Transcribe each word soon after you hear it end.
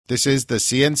This is the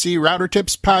CNC Router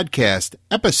Tips Podcast,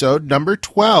 episode number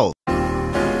 12.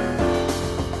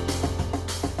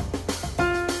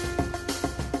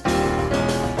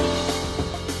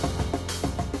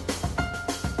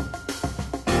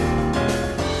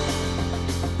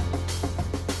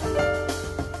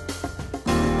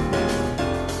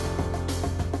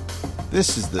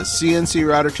 This is the CNC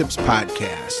Router Tips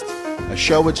Podcast, a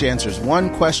show which answers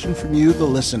one question from you, the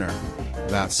listener,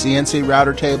 about CNC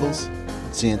router tables,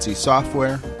 CNC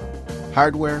software,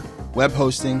 hardware, web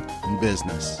hosting, and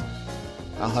business.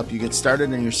 I'll help you get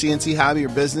started in your CNC hobby or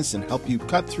business and help you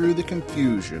cut through the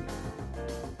confusion.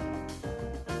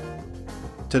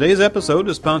 Today's episode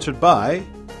is sponsored by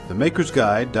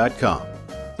themakersguide.com.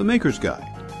 The Maker's Guide.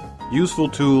 Useful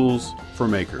tools for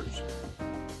makers.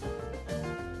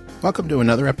 Welcome to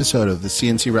another episode of the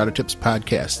CNC Router Tips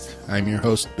Podcast. I'm your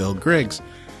host, Bill Griggs,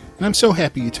 and I'm so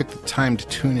happy you took the time to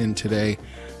tune in today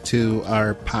to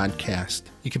our podcast.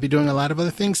 You could be doing a lot of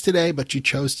other things today, but you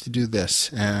chose to do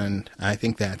this, and I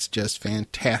think that's just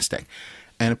fantastic.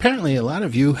 And apparently a lot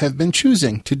of you have been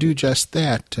choosing to do just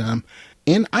that.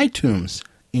 In iTunes,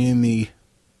 in the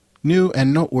new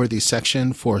and noteworthy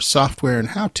section for software and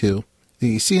how-to,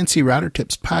 the CNC Router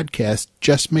Tips Podcast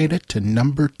just made it to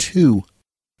number 2.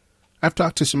 I've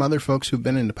talked to some other folks who've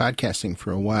been into podcasting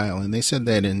for a while, and they said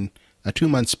that in a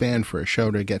 2-month span for a show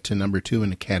to get to number 2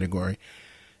 in the category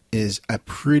is a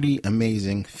pretty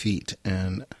amazing feat.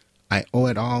 And I owe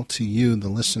it all to you, the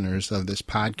listeners of this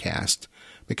podcast,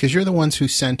 because you're the ones who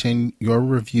sent in your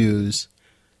reviews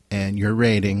and your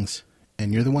ratings,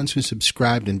 and you're the ones who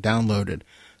subscribed and downloaded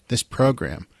this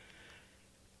program.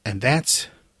 And that's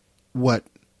what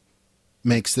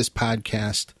makes this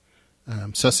podcast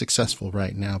so successful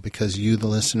right now, because you, the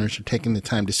listeners, are taking the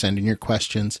time to send in your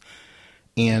questions.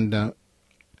 And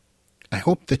I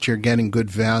hope that you're getting good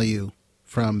value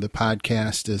from the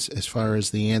podcast as far as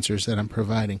the answers that I'm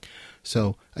providing.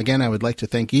 So, again, I would like to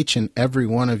thank each and every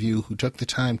one of you who took the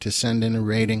time to send in a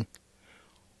rating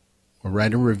or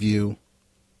write a review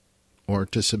or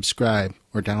to subscribe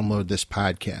or download this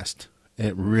podcast.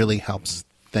 It really helps.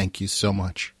 Thank you so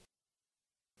much.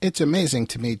 It's amazing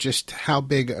to me just how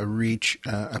big a reach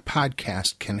a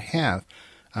podcast can have.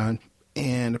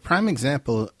 And a prime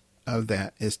example of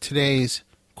that is today's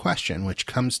question, which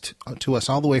comes to us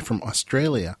all the way from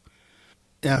Australia.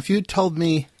 Now, if you'd told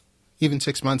me even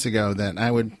 6 months ago that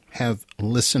I would have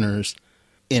listeners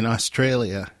in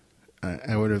Australia,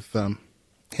 I would have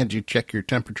had you check your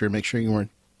temperature and make sure you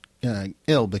weren't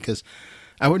ill, because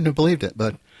I wouldn't have believed it.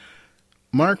 But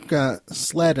Mark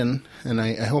Sladden, and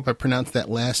I hope I pronounced that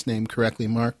last name correctly,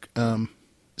 Mark,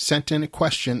 sent in a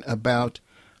question about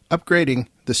upgrading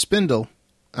the spindle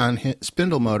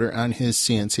motor on his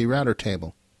CNC router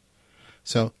table.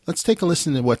 So let's take a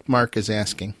listen to what Mark is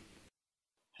asking.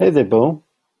 Hey there, Bill.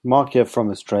 Mark here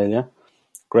from Australia.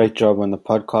 Great job on the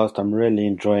podcast. I'm really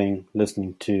enjoying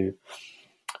listening to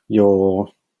your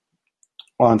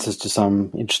answers to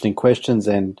some interesting questions,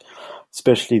 and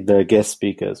especially the guest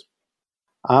speakers.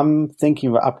 I'm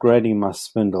thinking of upgrading my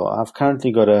spindle. I've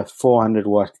currently got a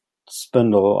 400-watt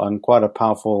spindle on quite a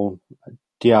powerful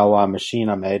DIY machine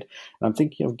I made. And I'm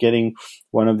thinking of getting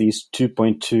one of these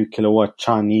 2.2 kilowatt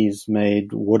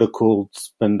Chinese-made water-cooled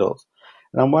spindles.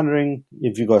 And I'm wondering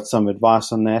if you got some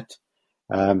advice on that,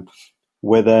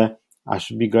 whether I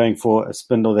should be going for a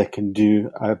spindle that can do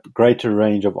a greater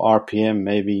range of RPM,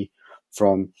 maybe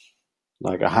from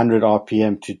like 100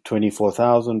 RPM to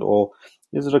 24,000, or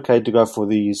is it okay to go for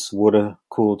these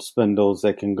water-cooled spindles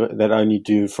that only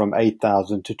do from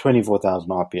 8,000 to 24,000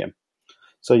 RPM?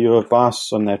 So your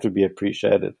advice on that would be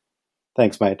appreciated.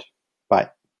 Thanks, mate.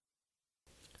 Bye.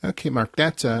 Okay, Mark,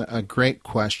 that's a great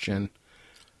question.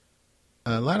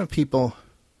 A lot of people,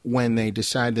 when they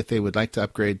decide that they would like to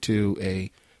upgrade to a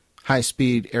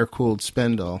high-speed air-cooled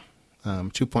spindle,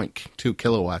 2.2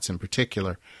 kilowatts in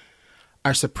particular,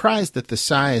 are surprised at the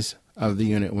size of the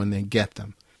unit when they get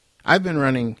them. I've been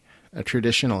running a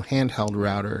traditional handheld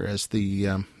router as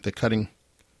the cutting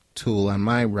tool on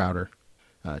my router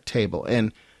table,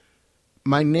 and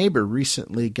my neighbor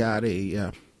recently got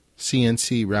a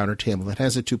CNC router table that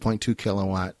has a 2.2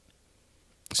 kilowatt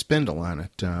spindle on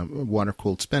it,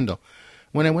 water-cooled spindle.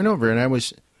 When I went over it, I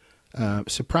was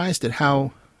surprised at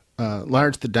how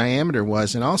large the diameter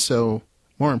was, and also,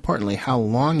 more importantly, how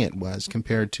long it was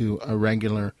compared to a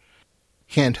regular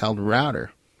handheld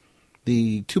router.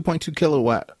 The 2.2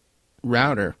 kilowatt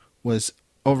router was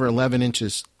over 11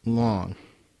 inches long,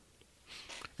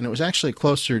 and it was actually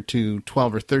closer to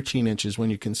 12 or 13 inches when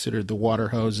you considered the water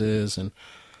hoses and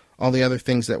all the other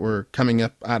things that were coming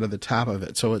up out of the top of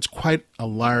it. So it's quite a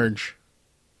large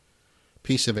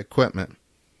piece of equipment.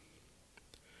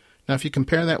 Now, if you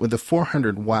compare that with the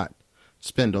 400-watt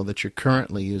spindle that you're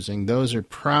currently using, those are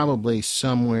probably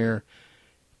somewhere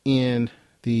in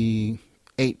the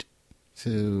 8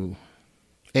 to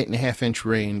 8.5-inch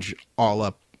range all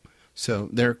up. So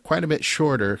they're quite a bit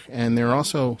shorter, and they're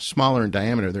also smaller in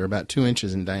diameter. They're about 2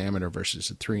 inches in diameter versus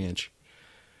a 3-inch.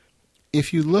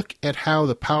 If you look at how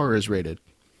the power is rated,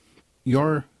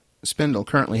 your spindle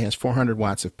currently has 400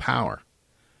 watts of power,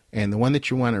 and the one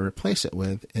that you want to replace it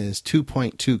with is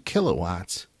 2.2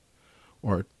 kilowatts,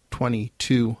 or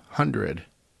 2,200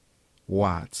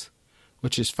 watts,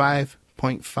 which is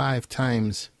 5.5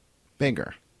 times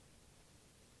bigger.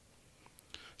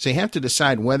 So you have to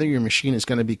decide whether your machine is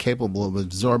going to be capable of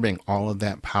absorbing all of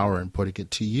that power and putting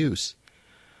it to use.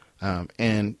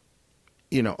 And,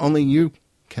 only you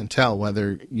can tell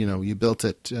whether, you built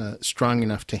it strong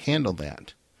enough to handle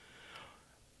that.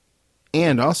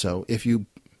 And also, if you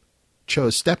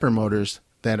chose stepper motors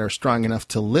that are strong enough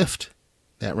to lift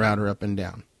that router up and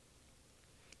down.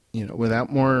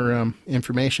 Without more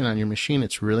information on your machine,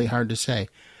 it's really hard to say.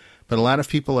 But a lot of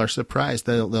people are surprised.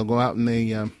 They'll go out and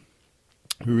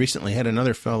we recently had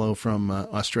another fellow from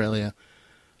Australia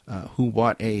who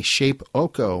bought a Shape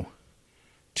Oko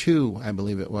 2, I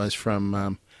believe it was,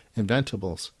 from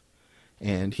Inventables.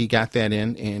 And he got that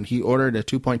in, and he ordered a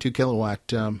 2.2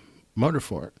 kilowatt motor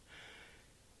for it.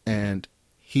 And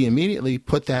he immediately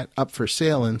put that up for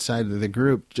sale inside of the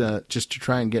group just to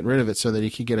try and get rid of it so that he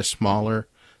could get a smaller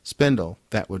spindle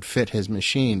that would fit his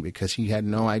machine, because he had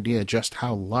no idea just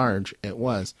how large it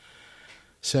was.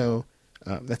 So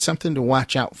that's something to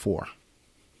watch out for.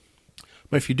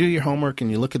 But if you do your homework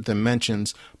and you look at the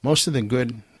dimensions, most of the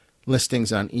good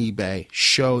listings on eBay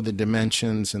show the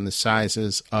dimensions and the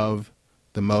sizes of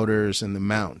the motors and the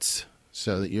mounts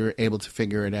so that you're able to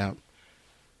figure it out.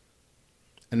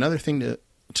 Another thing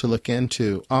to look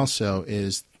into also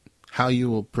is how you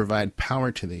will provide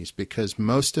power to these, because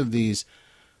most of these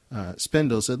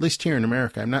spindles, at least here in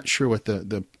America, I'm not sure what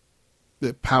the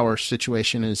power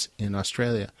situation is in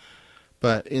Australia,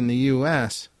 but in the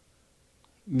U.S.,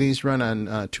 these run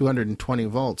on 220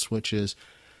 volts, which is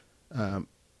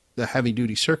the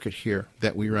heavy-duty circuit here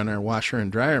that we run our washer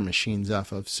and dryer machines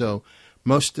off of. So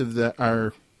most of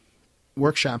our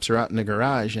workshops are out in the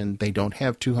garage, and they don't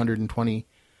have 220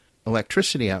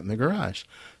 electricity out in the garage.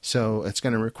 So it's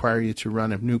going to require you to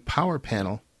run a new power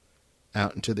panel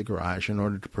out into the garage in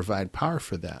order to provide power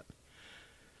for that.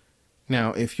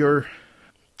 Now, if your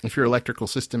electrical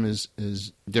system is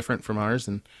different from ours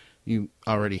and you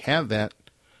already have that,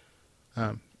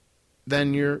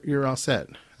 then you're all set.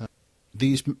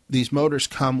 These motors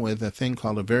come with a thing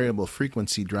called a variable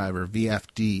frequency driver,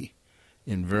 VFD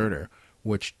inverter,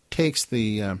 which takes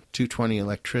the 220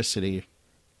 electricity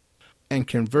and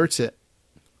converts it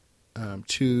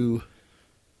to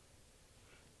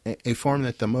a form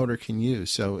that the motor can use.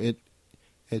 So it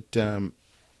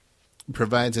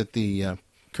provides it the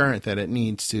current that it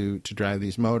needs to drive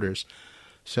these motors.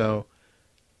 So,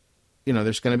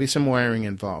 there's going to be some wiring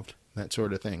involved, that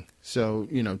sort of thing. So,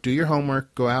 do your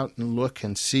homework, go out and look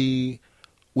and see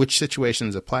which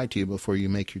situations apply to you before you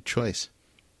make your choice.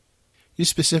 You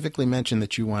specifically mentioned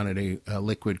that you wanted a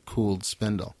liquid-cooled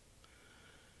spindle.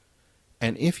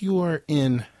 And if you are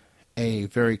in a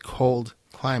very cold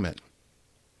climate,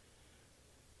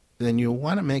 then you'll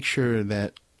want to make sure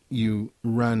that you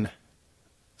run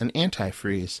an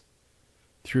antifreeze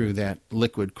through that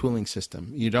liquid cooling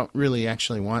system. You don't really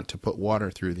actually want to put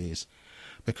water through these,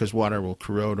 because water will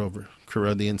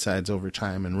corrode the insides over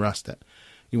time and rust it.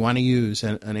 You want to use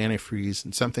an antifreeze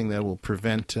and something that will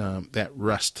prevent that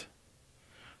rust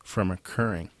from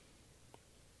occurring.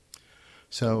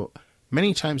 So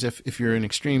many times if you're in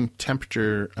extreme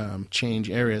temperature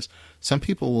change areas, some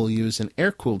people will use an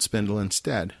air-cooled spindle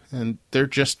instead, and they're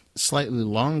just slightly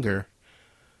longer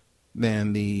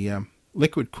than the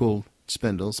liquid-cooled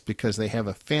spindles because they have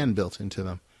a fan built into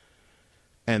them.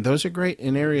 And those are great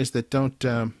in areas that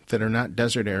are not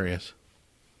desert areas.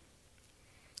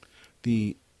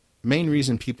 The main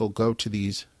reason people go to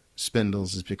these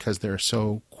spindles is because they're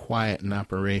so quiet in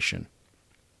operation.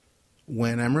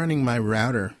 When I'm running my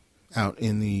router out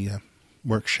in the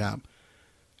workshop,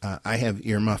 I have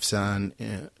earmuffs on,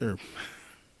 or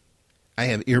I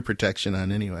have ear protection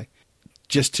on anyway,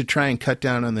 just to try and cut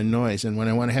down on the noise. And when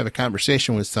I want to have a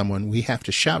conversation with someone, we have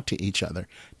to shout to each other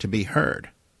to be heard.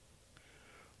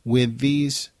 With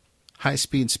these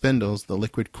high-speed spindles, the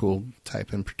liquid-cooled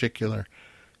type in particular,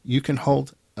 you can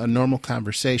hold a normal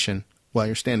conversation while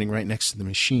you're standing right next to the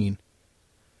machine,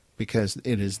 because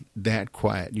it is that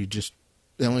quiet.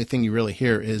 The only thing you really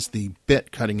hear is the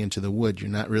bit cutting into the wood. You're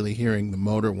not really hearing the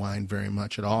motor whine very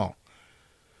much at all.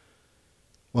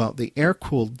 Well, the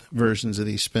air-cooled versions of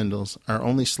these spindles are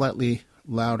only slightly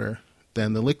louder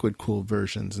than the liquid-cooled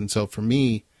versions, and so for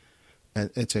me,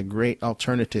 it's a great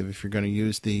alternative if you're going to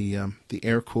use the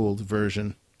air-cooled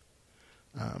version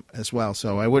as well.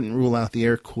 So I wouldn't rule out the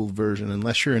air-cooled version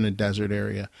unless you're in a desert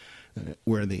area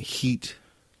where the heat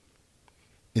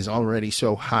is already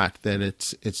so hot that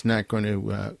it's not going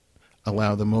to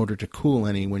allow the motor to cool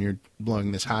any when you're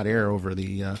blowing this hot air over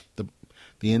the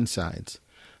insides.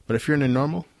 But if you're in a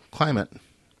normal climate,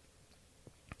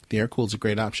 the air-cooled is a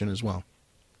great option as well.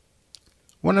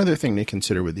 One other thing to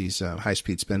consider with these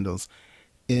high-speed spindles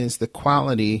is the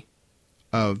quality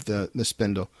of the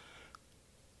spindle.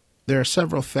 There are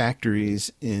several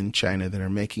factories in China that are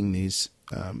making these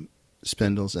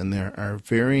spindles, and there are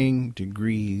varying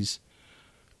degrees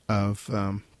of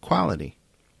quality.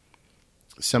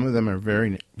 Some of them are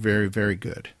very, very, very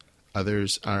good.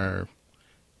 Others are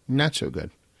not so good.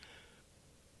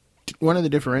 One of the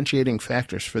differentiating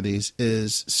factors for these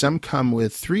is some come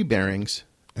with 3 bearings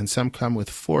and some come with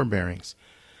 4 bearings.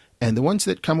 And the ones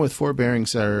that come with 4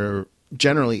 bearings are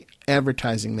generally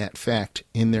advertising that fact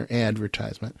in their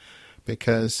advertisement,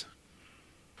 because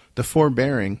the 4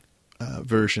 bearing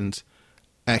versions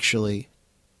actually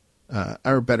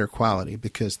are better quality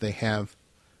because they have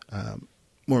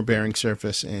more bearing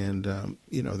surface, and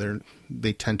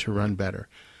they tend to run better.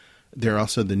 They're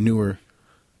also the newer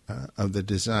of the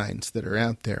designs that are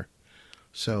out there.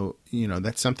 So,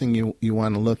 that's something you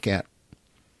want to look at.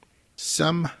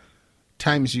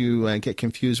 Sometimes you get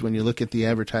confused when you look at the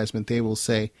advertisement. They will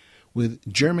say, with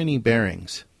Germany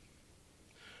bearings.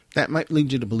 That might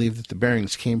lead you to believe that the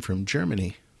bearings came from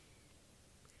Germany,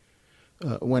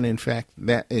 when in fact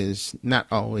that is not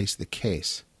always the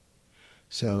case.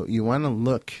 So you want to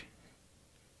look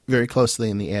very closely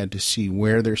in the ad to see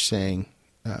where they're saying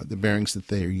the bearings that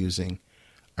they are using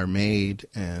are made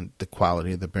and the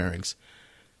quality of the bearings.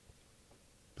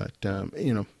 But,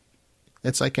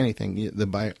 it's like anything.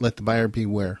 Let the buyer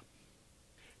beware.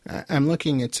 I'm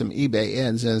looking at some eBay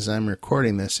ads as I'm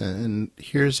recording this, and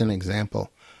here's an example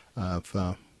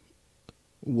of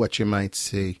what you might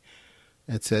see.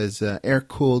 It says,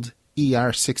 air-cooled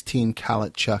ER16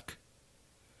 collet chuck.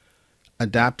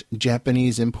 Adopt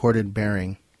Japanese imported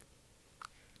bearing.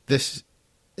 This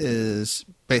is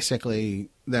basically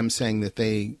them saying that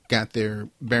they got their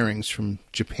bearings from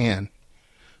Japan,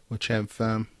 which have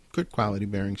good quality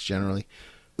bearings generally.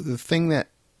 The thing that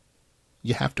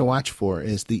you have to watch for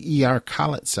is the ER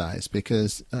collet size,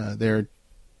 because there are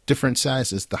different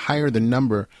sizes. The higher the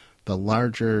number, the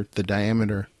larger the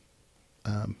diameter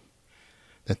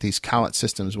that these collet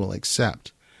systems will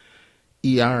accept.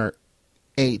 ER8,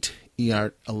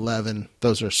 ER11,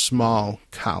 those are small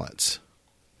collets.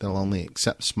 They'll only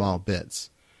accept small bits.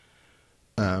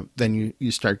 Then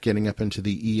you start getting up into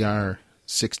the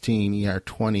ER16,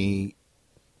 ER20.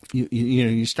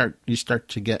 You start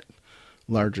to get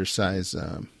larger size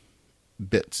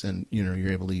bits, and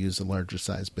you're able to use a larger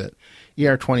size bit.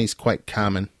 ER20 is quite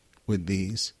common with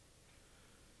these.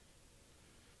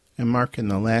 And Mark, in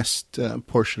the last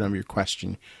portion of your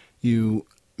question, you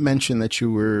mentioned that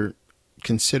you were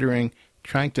considering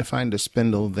trying to find a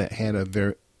spindle that had a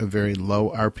very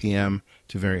low RPM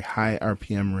to very high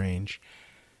RPM range,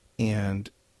 and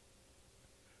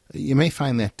you may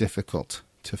find that difficult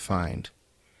to find.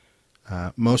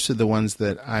 Most of the ones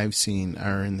that I've seen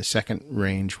are in the second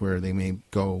range, where they may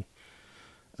go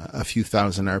a few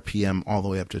thousand RPM all the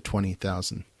way up to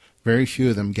 20,000. Very few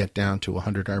of them get down to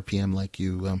 100 RPM like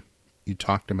you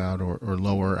talked about, or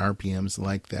lower RPMs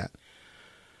like that.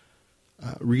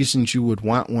 Reasons you would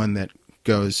want one that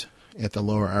goes at the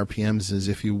lower RPMs is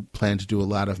if you plan to do a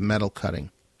lot of metal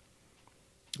cutting.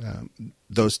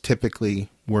 Those typically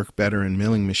work better in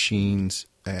milling machines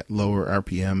at lower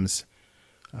RPMs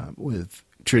with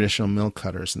traditional mill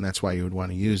cutters, and that's why you would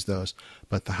want to use those.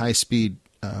 But the high-speed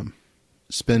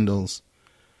spindles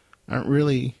aren't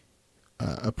really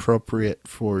appropriate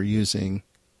for using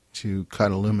to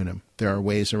cut aluminum. There are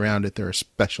ways around it. There are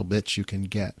special bits you can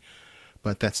get,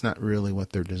 but that's not really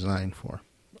what they're designed for,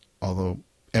 although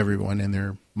everyone and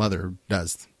their mother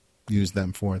does use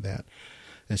them for that.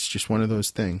 It's just one of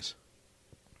those things.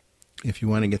 If you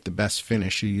want to get the best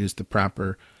finish, you use the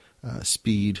proper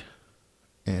speed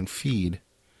and feed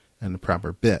and the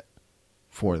proper bit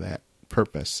for that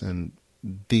purpose, and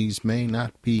these may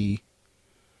not be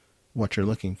what you're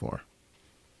looking for.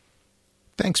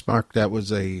 Thanks, Mark. That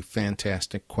was a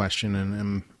fantastic question,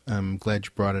 and I'm glad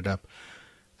you brought it up.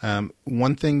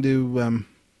 One thing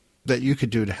that you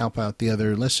could do to help out the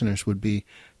other listeners would be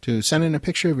to send in a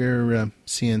picture of your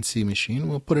CNC machine.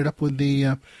 We'll put it up with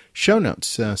the show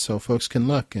notes so folks can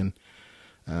look. And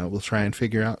We'll try and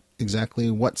figure out exactly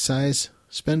what size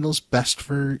spindle's best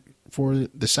for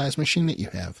the size machine that you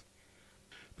have.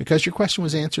 Because your question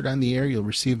was answered on the air, you'll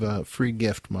receive a free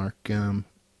gift, Mark.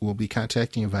 We'll be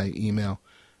contacting you via email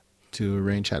to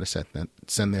arrange how to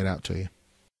send that out to you.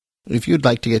 If you'd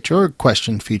like to get your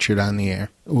question featured on the air,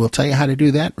 we'll tell you how to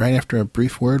do that right after a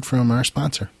brief word from our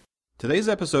sponsor. Today's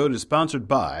episode is sponsored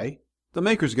by The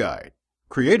Maker's Guide,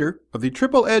 creator of the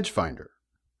Triple Edge Finder.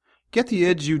 Get the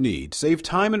edge you need, save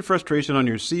time and frustration on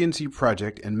your CNC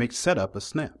project, and make setup a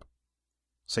snap.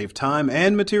 Save time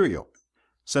and material.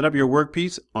 Set up your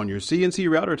workpiece on your CNC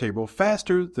router table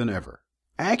faster than ever.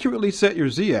 Accurately set your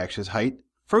Z-axis height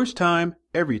first time,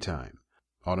 every time.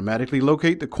 Automatically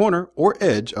locate the corner or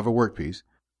edge of a workpiece.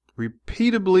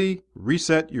 Repeatably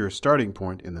reset your starting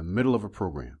point in the middle of a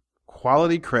program.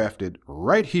 Quality crafted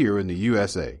right here in the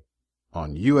USA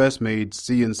on US-made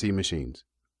CNC machines.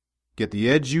 Get the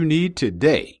edge you need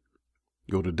today.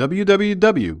 Go to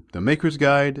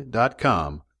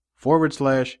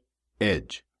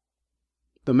www.themakersguide.com/edge.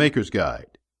 The Maker's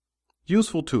Guide.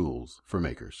 Useful tools for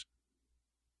makers.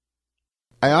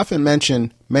 I often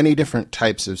mention many different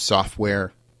types of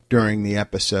software during the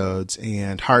episodes,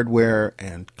 and hardware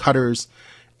and cutters,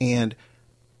 and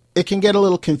it can get a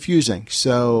little confusing.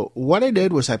 So what I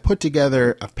did was I put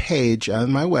together a page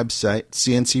on my website,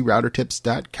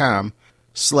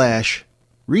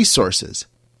 cncroutertips.com/resources.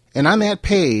 And on that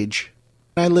page,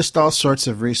 I list all sorts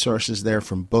of resources there,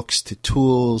 from books to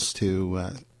tools to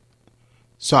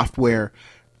software,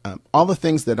 all the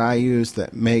things that I use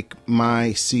that make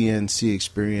my CNC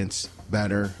experience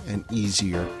better and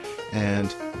easier.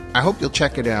 And I hope you'll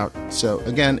check it out. So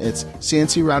again, it's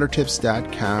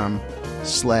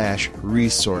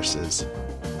cncroutertips.com/resources.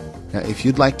 Now, if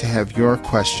you'd like to have your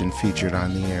question featured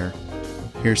on the air,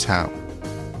 here's how.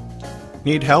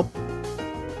 Need help?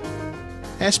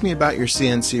 Ask me about your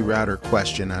CNC router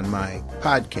question on my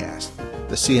podcast,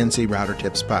 the CNC Router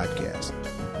Tips Podcast.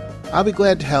 I'll be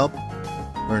glad to help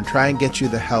or try and get you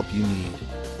the help you need.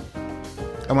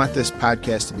 I want this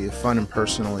podcast to be a fun and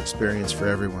personal experience for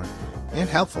everyone, and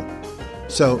helpful.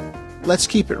 So let's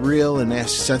keep it real and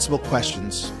ask sensible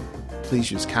questions. Please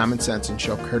use common sense and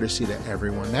show courtesy to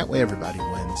everyone. That way everybody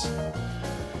wins.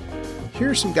 Here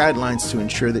are some guidelines to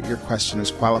ensure that your question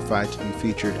is qualified to be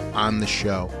featured on the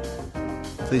show.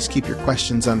 Please keep your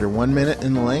questions under 1 minute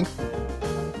in length.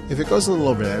 If it goes a little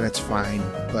over that, that's fine,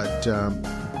 but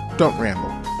don't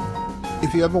ramble.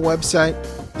 If you have a website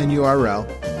and URL,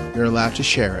 you're allowed to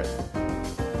share it,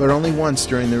 but only once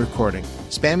during the recording.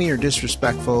 Spammy or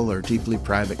disrespectful or deeply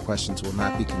private questions will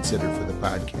not be considered for the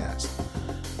podcast.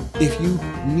 If you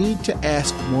need to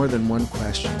ask more than one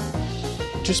question,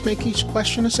 just make each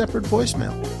question a separate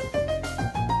voicemail.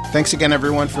 Thanks again,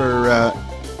 everyone, for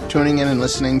tuning in and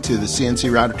listening to the CNC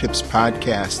Router Tips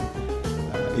podcast.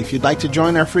 If you'd like to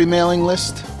join our free mailing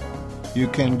list, you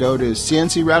can go to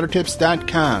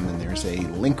cncroutertips.com, and there's a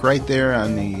link right there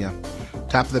on the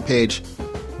top of the page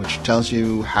which tells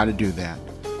you how to do that.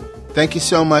 Thank you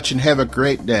so much, and have a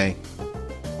great day.